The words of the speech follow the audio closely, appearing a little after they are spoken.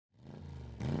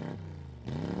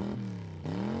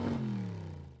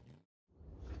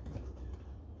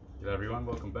everyone,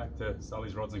 welcome back to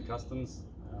Sully's Rods and Customs.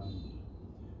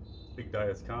 Big day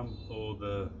has come. All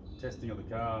the testing of the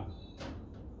car,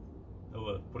 all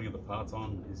the putting of the parts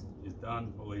on is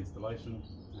done, all the installation.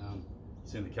 You've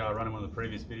seen the car running one of the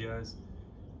previous videos.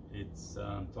 It's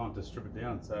time to strip it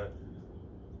down. So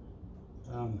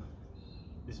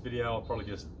this video I'll probably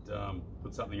just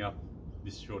put something up,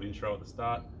 this short intro at the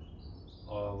start.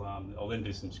 I'll then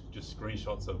do some just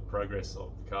screenshots of progress of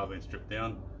the car being stripped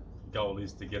down. Goal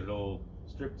is to get it all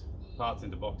stripped, parts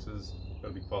into boxes.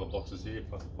 Got a big pile of boxes here,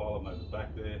 plus a pile of them over the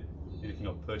back there. Anything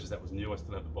I've purchased that was new, I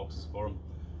still have the boxes for them.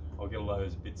 I'll get all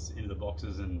those bits into the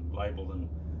boxes and labelled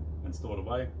and stored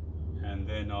away, and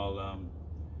then I'll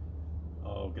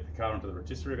get the car onto the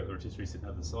rotisserie. I've got the rotisserie sitting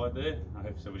over the side there. I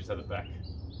hope so. We just have the back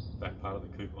part of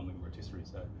the coupe on the rotisserie.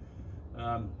 So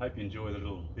hope you enjoy the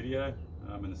little video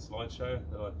and the slideshow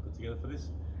that I put together for this,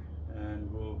 and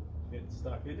we'll get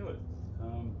stuck into it.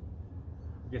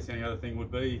 I guess any other thing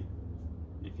would be,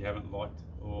 if you haven't liked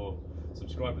or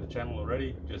subscribed to the channel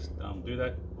already, just do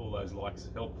that. All those likes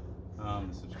help.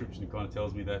 The subscription kind of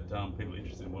tells me that people are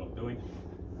interested in what I'm doing.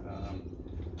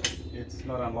 It's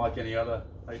not unlike any other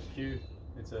HQ.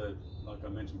 It's like I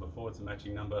mentioned before, it's a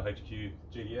matching number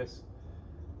HQGTS.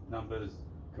 Numbers,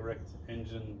 correct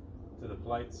engine to the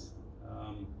plates.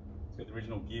 It's got the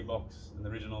original gearbox and the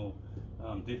original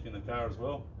diff in the car as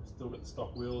well. Still got the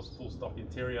stock wheels, full stock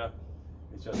interior.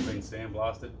 It's just been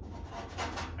sandblasted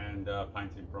and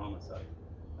painted in primer. So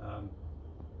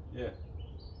yeah,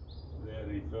 without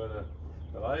any further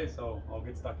delays, I'll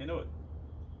get stuck into it.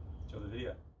 Enjoy the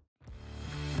video.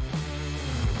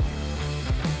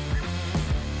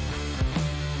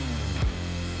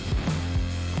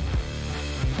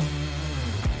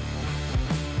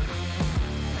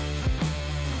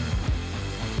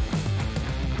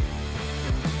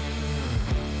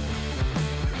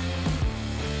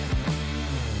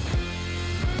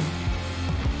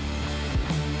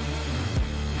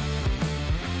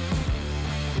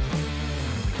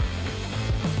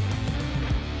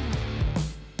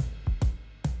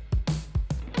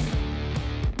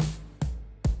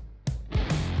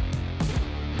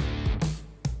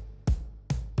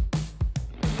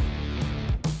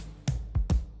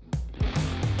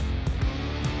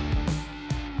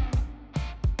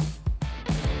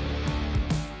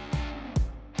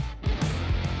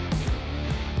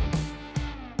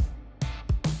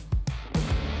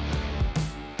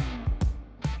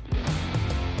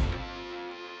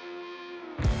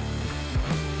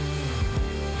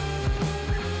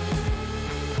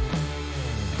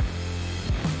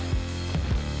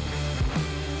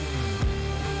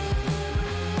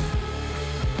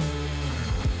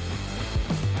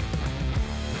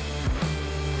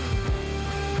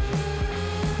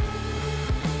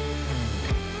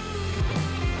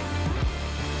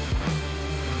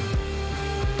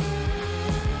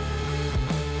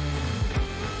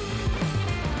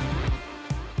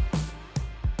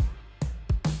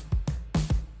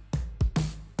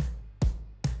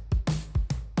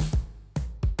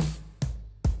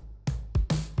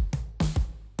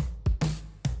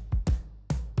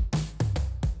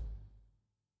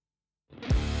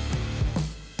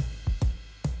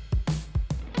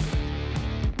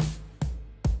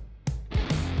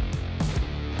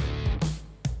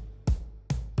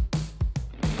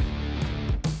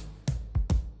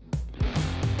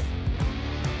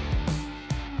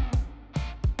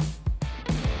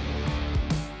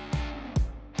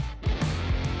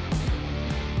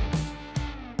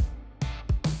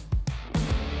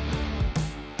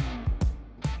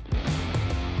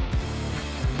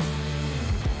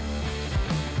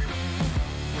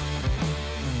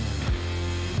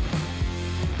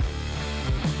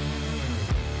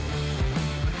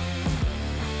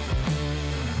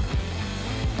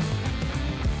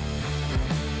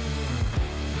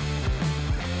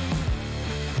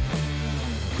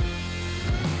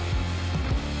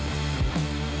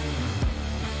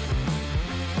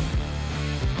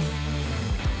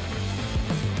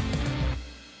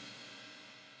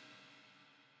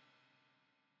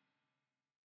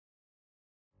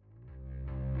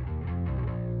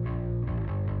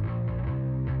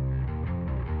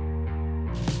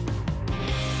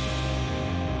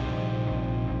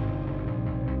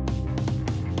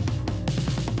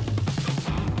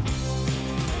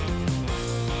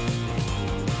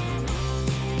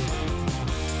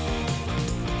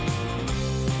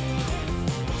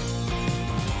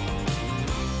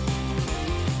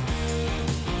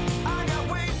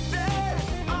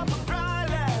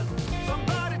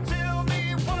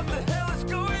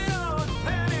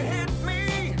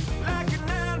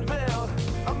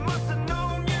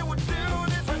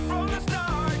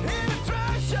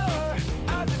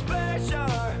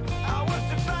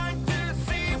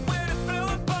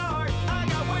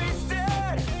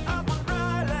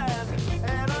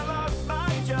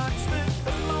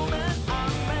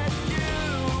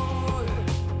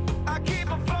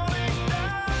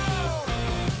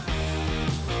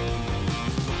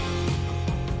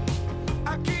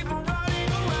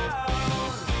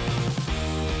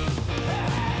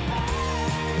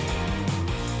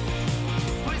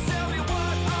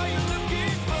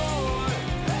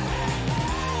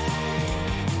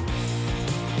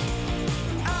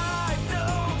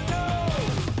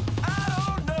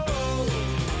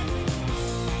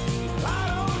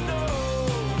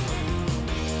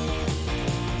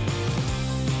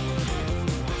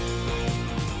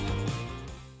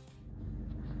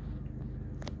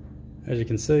 As you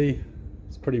can see,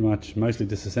 it's pretty much mostly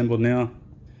disassembled now.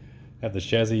 Have the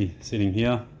chassis sitting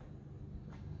here.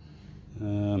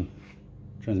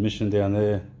 Transmission down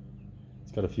there.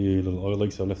 It's got a few little oil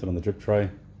leaks, so I left it on the drip tray.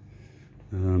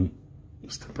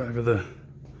 Step over the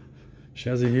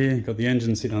chassis here. Got the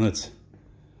engine sitting on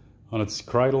its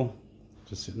cradle,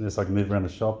 just sitting there so I can move around the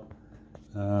shop.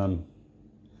 I'll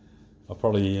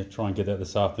probably try and get that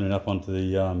this afternoon up onto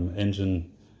the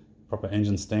proper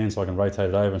engine stand so I can rotate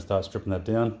it over and start stripping that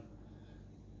down.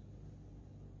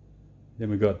 Then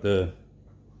we've got the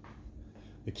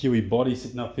QE body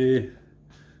sitting up here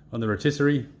on the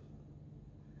rotisserie.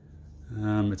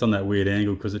 It's on that weird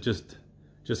angle because it just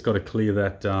got to clear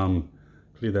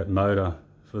that motor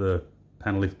for the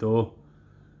panel lift door,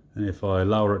 and if I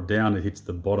lower it down, it hits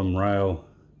the bottom rail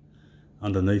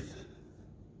underneath.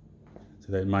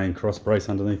 So that main cross brace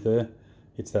underneath there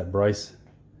hits that brace,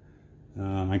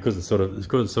 and because it's sort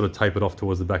of tapered off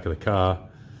towards the back of the car,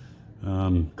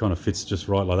 kind of fits just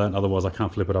right like that. Otherwise, I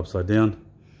can't flip it upside down.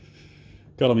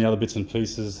 Got all the other bits and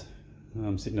pieces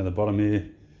sitting at the bottom here.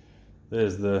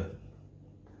 There's the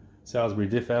Salisbury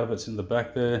diff out of it, sitting in the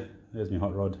back there. There's my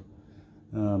hot rod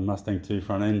Mustang 2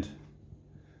 front end.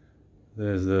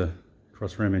 There's the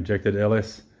cross ram injected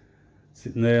LS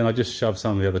sitting there, and I just shoved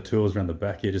some of the other tools around the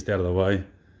back here, just out of the way.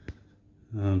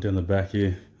 Down the back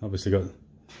here, obviously got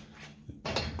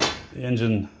the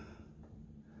engine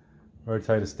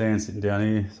rotator stand sitting down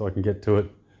here, so I can get to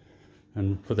it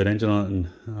and put that engine on it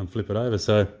and flip it over.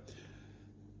 So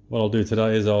what I'll do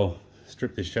today is I'll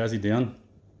strip this chassis down.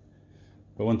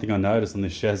 But one thing I noticed on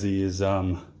this chassis is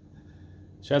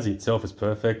chassis itself is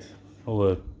perfect. All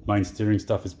the main steering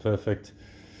stuff is perfect.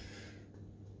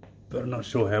 But I'm not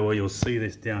sure how well you'll see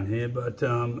this down here. But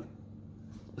so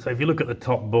if you look at the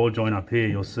top ball joint up here,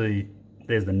 you'll see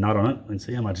there's the nut on it. And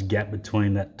see how much gap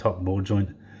between that top ball joint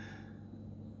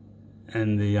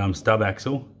and the stub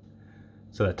axle.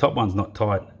 So that top one's not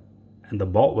tight, and the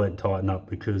bolt won't tighten up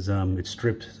because it's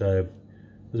stripped. So it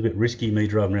was a bit risky me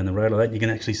driving around the road like that. You can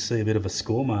actually see a bit of a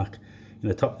score mark in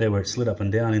the top there where it slid up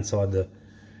and down inside the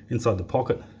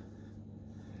pocket.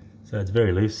 So it's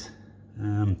very loose.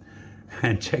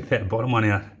 And check that bottom one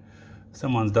out.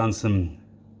 Someone's done some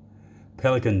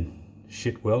Pelican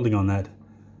shit welding on that.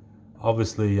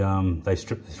 Obviously they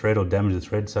stripped the thread or damaged the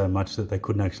thread so much that they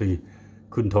couldn't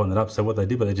tighten it up. So what they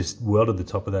did, but they just welded the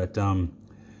top of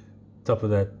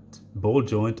that ball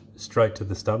joint straight to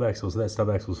the stub axle. So that stub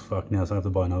axle's fucked now, so I have to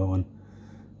buy another one.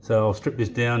 So I'll strip this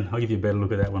down. I'll give you a better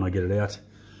look at that when I get it out.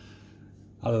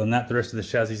 Other than that, the rest of the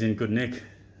chassis is in good nick.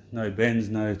 No bends,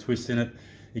 no twists in it.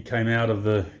 It came out of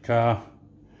the car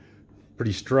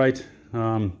pretty straight.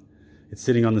 It's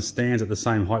sitting on the stands at the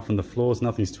same height from the floors.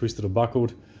 Nothing's twisted or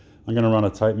buckled. I'm going to run a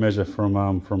tape measure from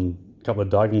a couple of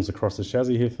diagonals across the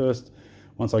chassis here first.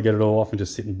 Once I get it all off and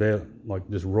just sit in bare, like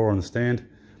just raw on the stand,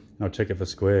 I'll check it for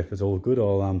square. If it's all good,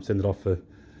 I'll send it off for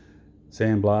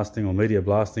sand blasting or media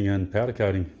blasting and powder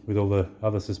coating with all the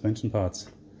other suspension parts.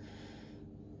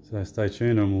 So stay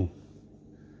tuned and we'll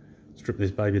strip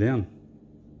this baby down.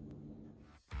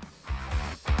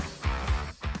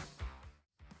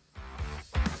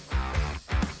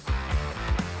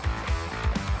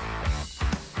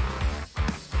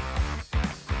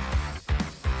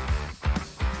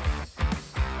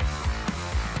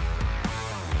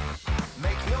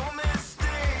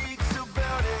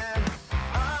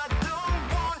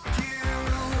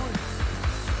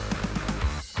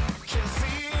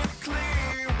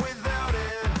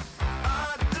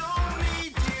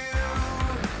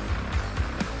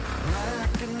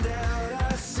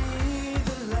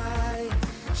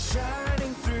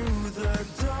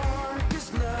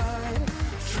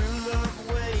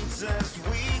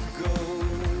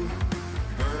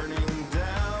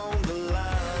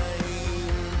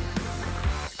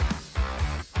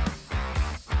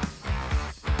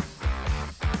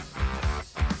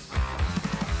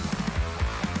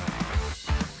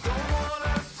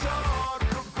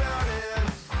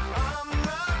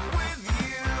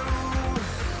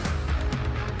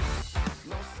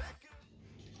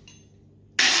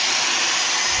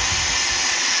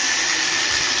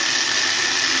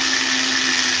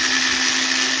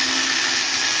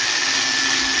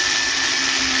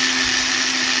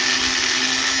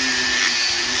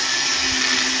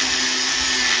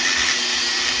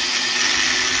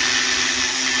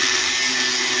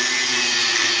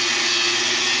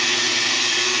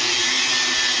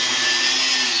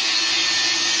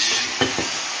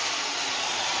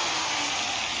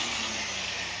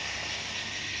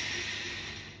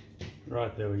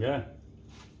 Right, there we go.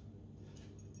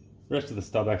 The rest of the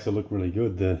stub axle look really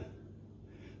good. The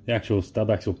actual stub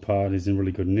axle part is in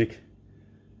really good nick.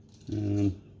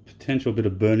 Potential bit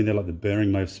of burning there, like the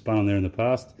bearing may have spun on there in the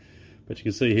past, but you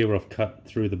can see here where I've cut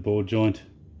through the ball joint.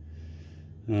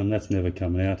 That's never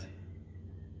coming out.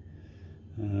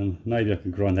 Maybe I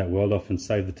can grind that weld off and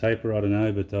save the taper, I don't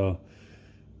know, but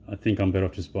I think I'm better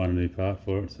off just buying a new part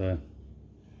for it. So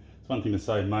it's one thing to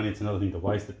save money, it's another thing to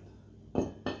waste it.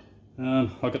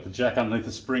 I've got the jack underneath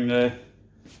the spring there.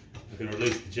 I can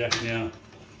release the jack now,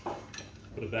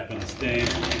 put it back on the stand.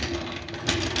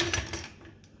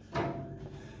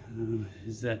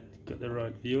 Is that got the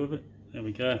right view of it? There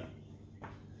we go.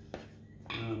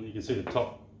 You can see the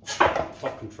top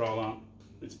control arm.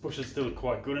 Its push is still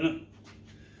quite good in it.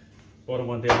 Bottom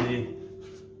one down here.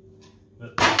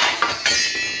 There's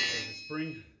the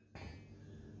spring.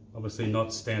 Obviously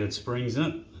not standard springs in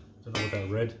it. Don't know what that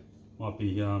red might be.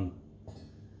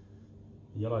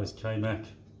 Yellow's K-Mac,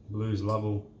 blue's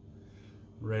Lovell,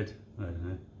 red, I don't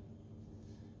know. It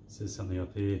says something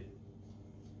up here.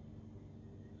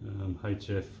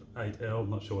 HF8L,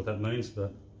 not sure what that means,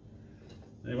 but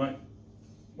anyway,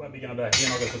 won't be going back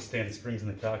in. I've got to put standard springs in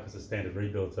the car because it's a standard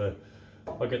rebuild. So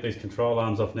I'll get these control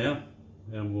arms off now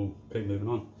and we'll keep moving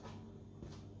on.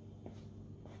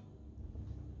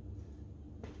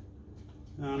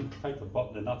 Take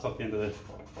the nuts off the end of the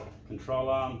control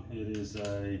arm. It is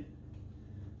a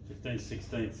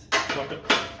 15/16 socket.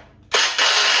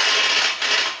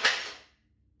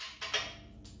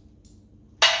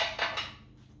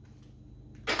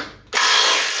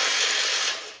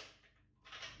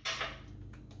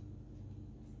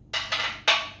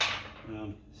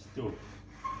 Still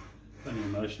plenty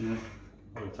of motion in it.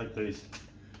 I will take these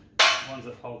ones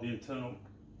that hold the internal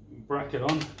bracket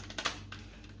on,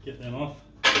 get them off.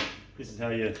 This is how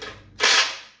you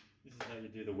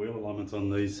do the wheel alignments on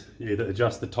these. You either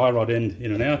adjust the tie rod end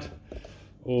in and out,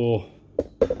 or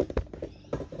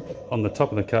on the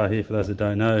top of the car here, for those that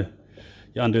don't know,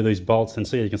 you undo these bolts and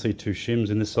see you can see two shims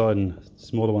in this side and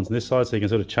smaller ones on this side, so you can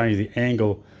sort of change the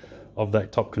angle of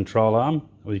that top control arm,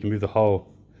 or you can move the whole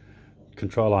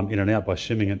control arm in and out by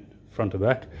shimming it front to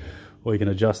back, or you can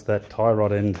adjust that tie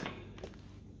rod end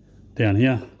down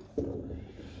here.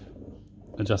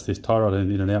 Adjust this tie rod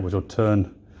end in and out, which will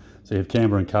turn, so you have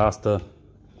camber and caster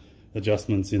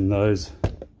adjustments in those.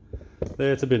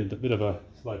 There, it's a bit of a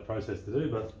slow process to do,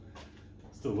 but it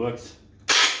still works.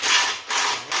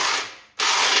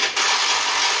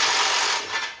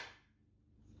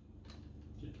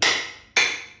 Get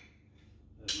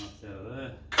those nuts out of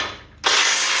there.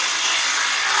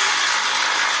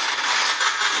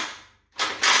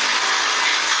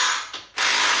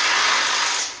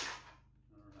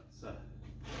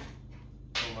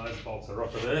 Bolts are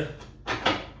off of there.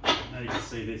 Now you can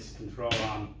see this control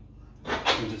arm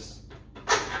can just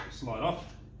slide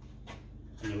off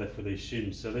and you're left with these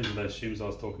shims. So these are those shims I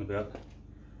was talking about.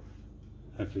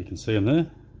 Hopefully you can see them there.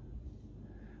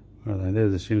 Where are they?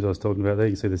 There's the shims I was talking about there.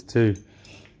 You can see there's two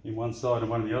in one side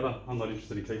and one in the other. I'm not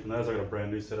interested in keeping those. I've got a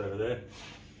brand new set over there.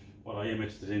 What I am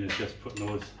interested in is just putting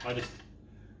those. I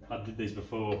did these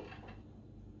before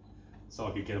so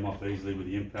I could get them off easily with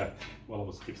the impact while it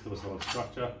was fixed to a solid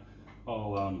structure.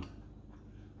 I'll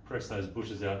press those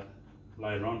bushes out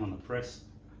later on the press.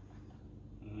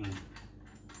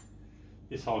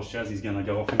 This whole chassis is going to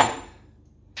go off and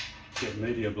get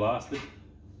media blasted,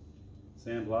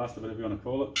 sand blasted, whatever you want to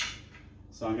call it.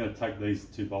 So I'm going to take these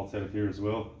two bolts out of here as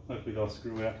well. Hopefully they'll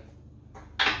screw out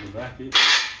the back here. I'll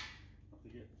have to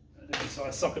get an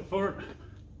inside socket for it.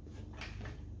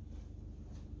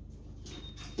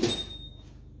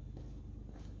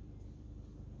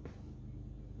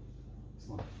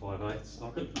 Like a 5/8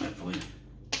 socket, hopefully.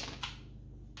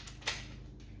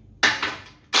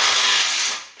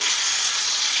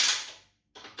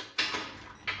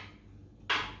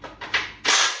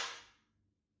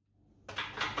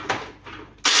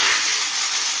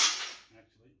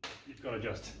 Actually, you've got to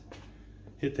just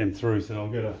hit them through, so I'll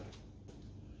get a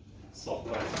soft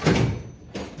base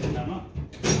hammer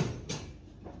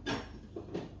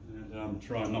and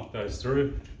try and knock those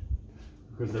through,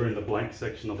 because they're in the blank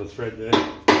section of the thread there.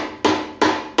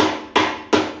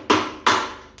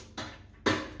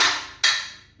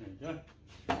 There you go.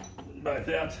 Both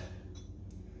out.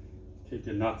 Keep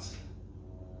your nuts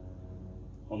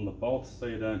on the bolt so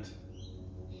you don't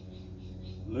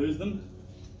lose them.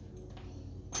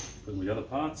 Put the other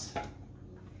parts.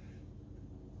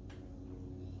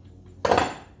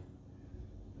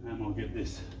 And I'll get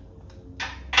this.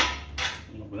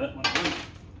 Not with that one.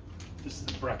 This is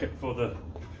the bracket for the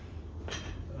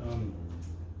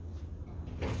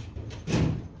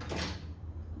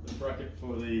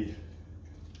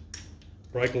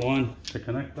brake line to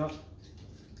connect up.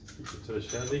 Fix it to the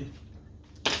chassis.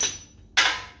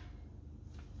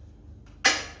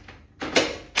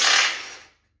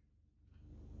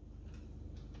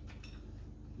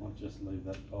 I'll just leave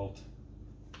that bolt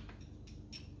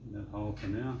in that hole for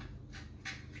now.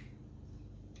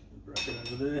 The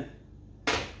bracket over there.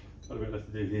 What have we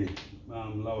left to do here?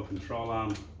 Lower control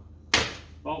arm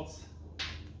bolts,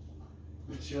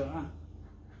 which are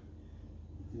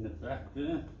in the back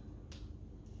there.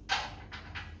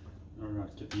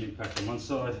 Alright, get the impact on one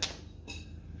side,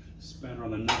 spanner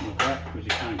on the nut in the back, because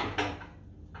you can't get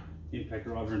the impact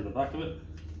driver into the back of it.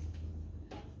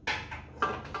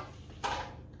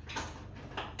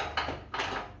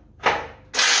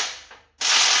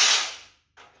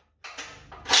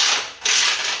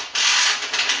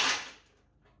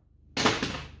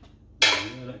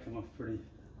 Yeah, that came off pretty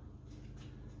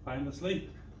painlessly.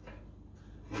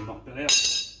 We'll knock that out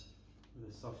with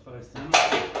a soft face down.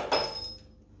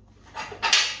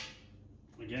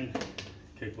 Again,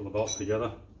 keep all the bolts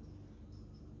together.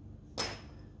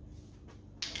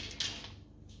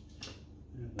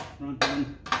 And the front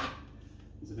one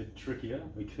is a bit trickier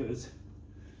because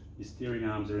your steering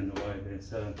arms are in the way there,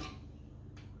 so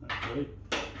hopefully,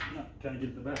 no, can't get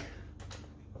at the back.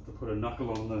 I have to put a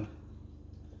knuckle on the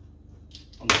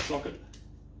socket.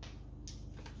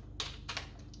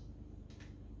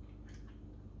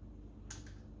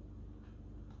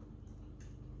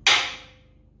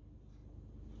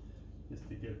 Just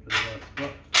to get it to the right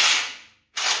spot.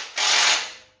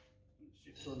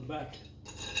 Shift on the back.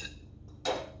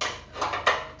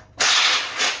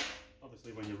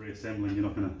 Obviously when you're reassembling, you're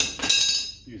not going to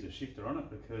use a shifter on it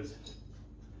because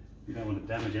you don't want to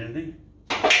damage anything.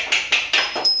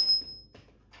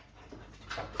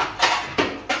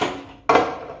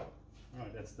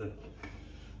 Right, that's the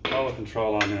lower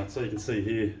control arm now. So you can see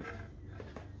here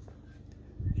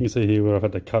where I've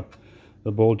had to cut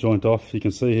the ball joint off. You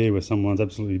can see here where someone's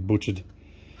absolutely butchered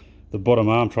the bottom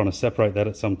arm trying to separate that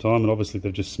at some time, and obviously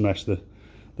they've just smashed the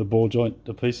ball joint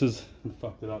to pieces and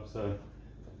fucked it up, so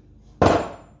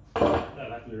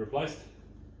that'll have to be replaced.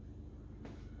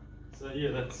 So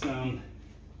yeah, that's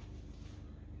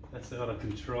the other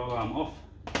control arm off.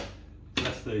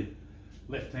 That's the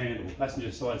left hand or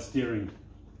passenger side steering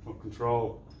or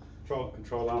control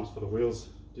arms for the wheels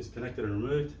disconnected and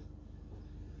removed.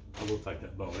 I will take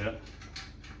that bolt out.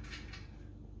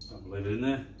 I'll leave it in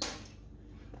there.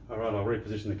 Alright, I'll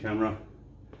reposition the camera.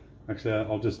 Actually,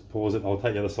 I'll just pause it. I'll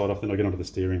take the other side off, then I'll get onto the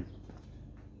steering.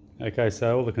 Okay,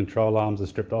 so all the control arms are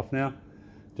stripped off now.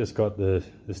 Just got the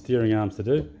steering arms to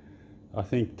do. I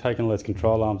think taking all those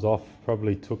control arms off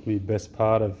probably took me best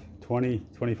part of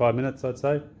 20-25 minutes, I'd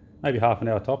say. Maybe half an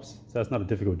hour tops. So it's not a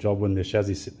difficult job when the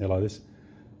chassis sitting there like this.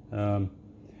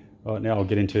 Right, now I'll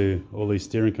get into all these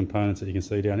steering components that you can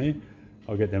see down here.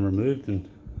 I'll get them removed, and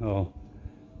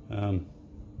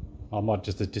I might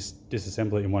just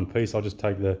disassemble it in one piece. I'll just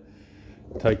take the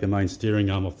main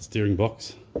steering arm off the steering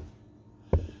box,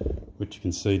 which you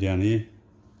can see down here.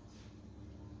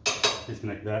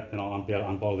 Disconnect that, then I'll be able to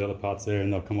unbolt the other parts there,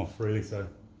 and they'll come off freely. So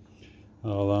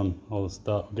I'll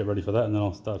get ready for that, and then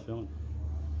I'll start filming.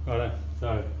 Righto,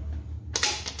 so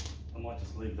I might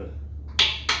just leave the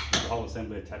whole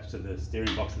assembly attached to the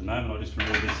steering box at the moment. I'll just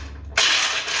remove this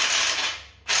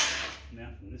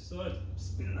mount from this side,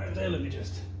 spin it over there. Let me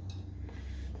just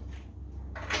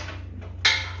I'll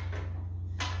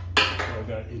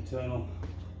go internal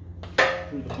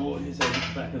through the board here, so the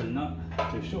back of the nut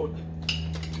too short.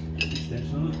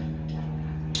 Extension on it.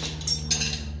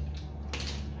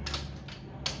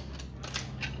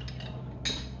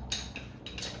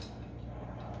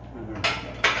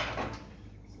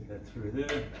 See that through there.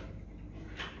 There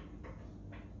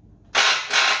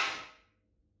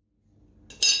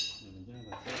we go,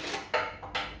 that's it.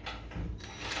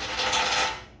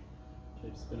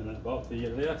 Keep spinning that bolt till you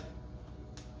get it out.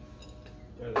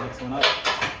 Go to the next one up.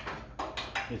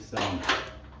 This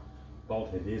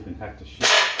bolt head here has been hacked to shit.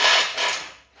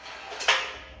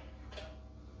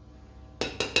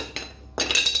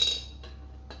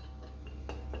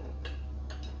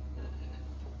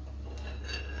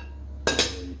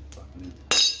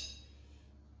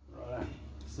 Right,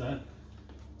 so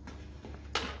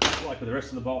like with the rest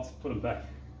of the bolts, put them back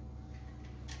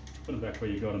where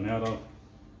you got them out of.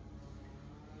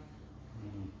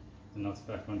 The nuts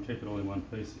back on, keep it all in one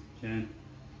piece if you can.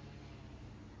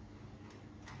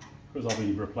 Because I'll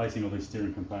be replacing all these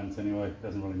steering components anyway, it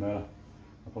doesn't really matter.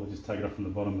 I'll probably just take it off from the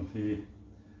bottom of here.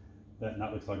 That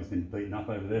nut looks like it's been beaten up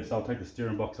over there, so I'll take the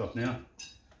steering box off now.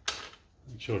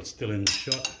 Make sure it's still in the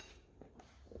shot.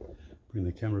 Bring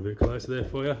the camera a bit closer there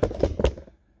for you.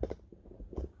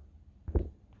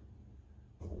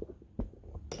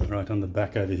 Right, on the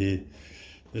back over here,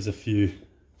 there's a few.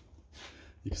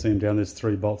 You can see them down, there's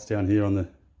 3 bolts down here on the,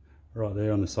 right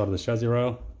there on the side of the chassis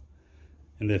rail.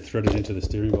 and they're threaded into the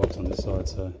steering box on this side.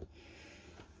 So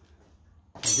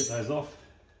I'll get those off.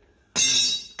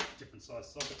 Different size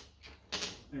socket.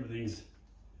 Everything's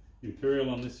Imperial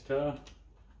on this car.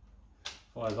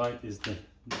 5/8 is the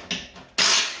lucky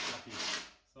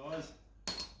size.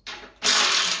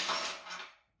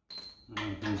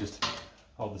 And just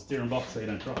hold the steering box so you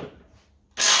don't drop it.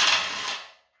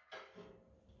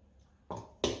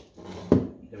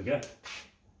 There we go.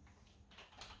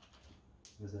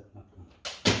 There's that nut gun.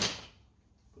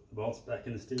 Put the bolts back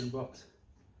in the steering box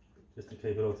just to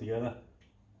keep it all together.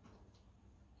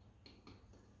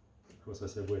 Of course, I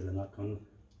said, where's the nut gun?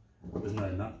 There's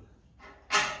no nut.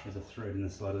 There's a thread in the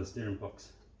side of the steering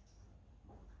box.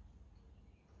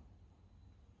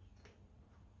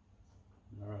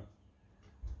 Alright.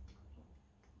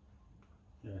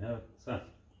 There we have it. So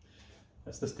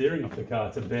that's the steering of the car.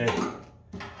 It's a bare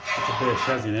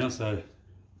chassis now, so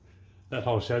that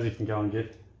whole chassis can go and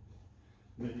get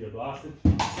meteor blasted.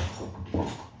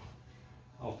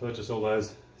 I'll purchase all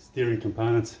those steering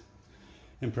components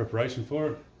in preparation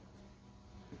for it.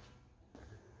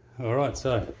 Alright,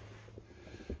 so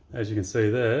as you can see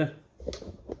there,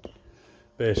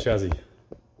 bare chassis.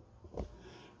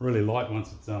 Really light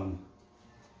once it's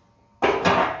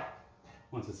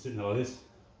sitting like this.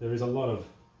 There is a lot of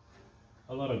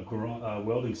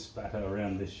welding spatter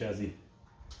around this chassis,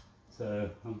 so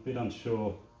I'm a bit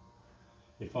unsure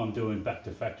if I'm doing back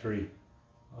to factory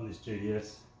on this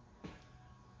GTS,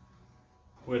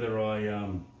 whether I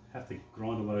have to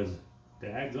grind all those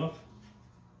dags off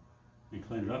and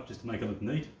clean it up just to make it look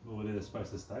neat, or whether they're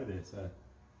supposed to stay there. So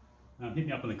hit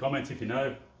me up in the comments if you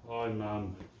know.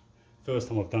 I'm first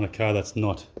time I've done a car that's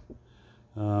not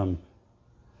sort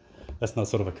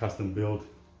of a custom build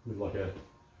with like a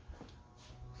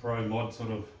pro mod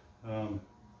sort of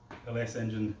LS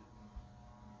engine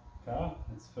car.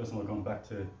 It's the first time I've gone back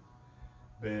to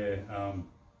bare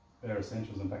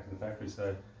essentials and back to the factory.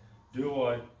 So do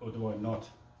I or do I not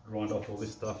grind off all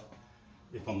this stuff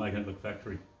if I'm making it look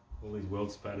factory? All these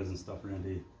weld spatters and stuff around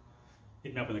here.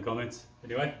 Hit me up in the comments.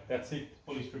 Anyway, that's it,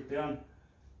 fully stripped down.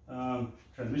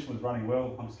 Transmission was running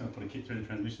well. I'm just going to put a kit through the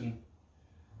transmission.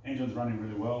 Engine's running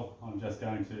really well. I'm just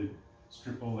going to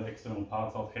strip all the external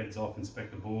parts off, heads off, inspect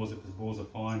the bores. If the bores are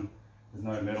fine, there's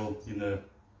no metal in the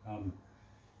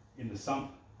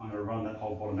sump, I'm going to run that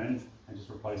whole bottom end and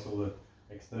just replace all the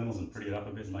externals and pretty it up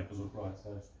a bit and make it look right.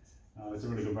 So it's a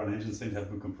really good run engine. Seemed to have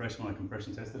good compression when I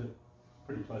compression tested it.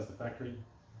 Pretty close to factory.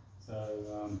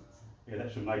 So yeah,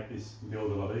 that should make this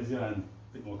build a lot easier and a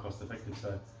bit more cost effective.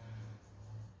 So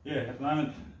yeah, at the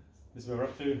moment, this is where we're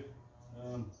up to.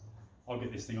 I'll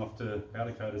get this thing off to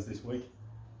powder coaters this week,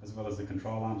 as well as the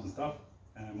control arms and stuff.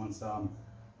 And once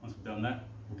we've done that,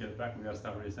 we'll get it back and we'll be able to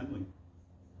start reassembling.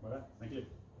 Alright, thank you.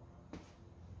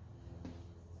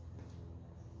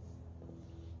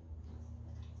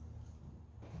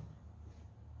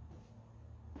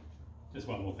 Just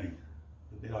one more thing.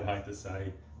 The bit I hate to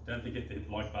say, don't forget to hit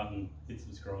the like button, hit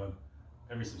subscribe.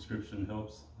 Every subscription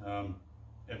helps.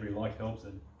 Every like helps.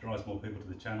 It drives more people to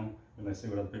the channel when they see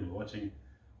what other people are watching.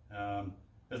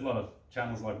 There's a lot of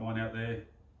channels like mine out there.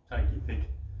 Take your pick.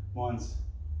 Mine's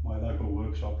my local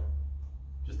workshop,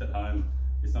 just at home.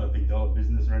 It's not a big dollar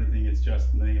business or anything. It's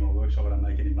just me and my workshop. I don't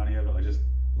make any money out of it. I just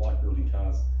like building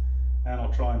cars, and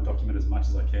I'll try and document as much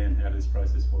as I can out of this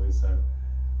process for you, so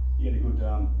you get a good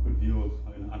view of,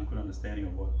 a good understanding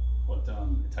of what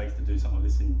it takes to do something like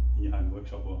this in your home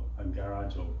workshop or home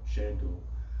garage or shed or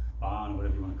barn or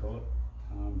whatever you want to call it.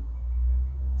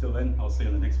 Till then, I'll see you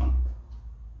on the next one.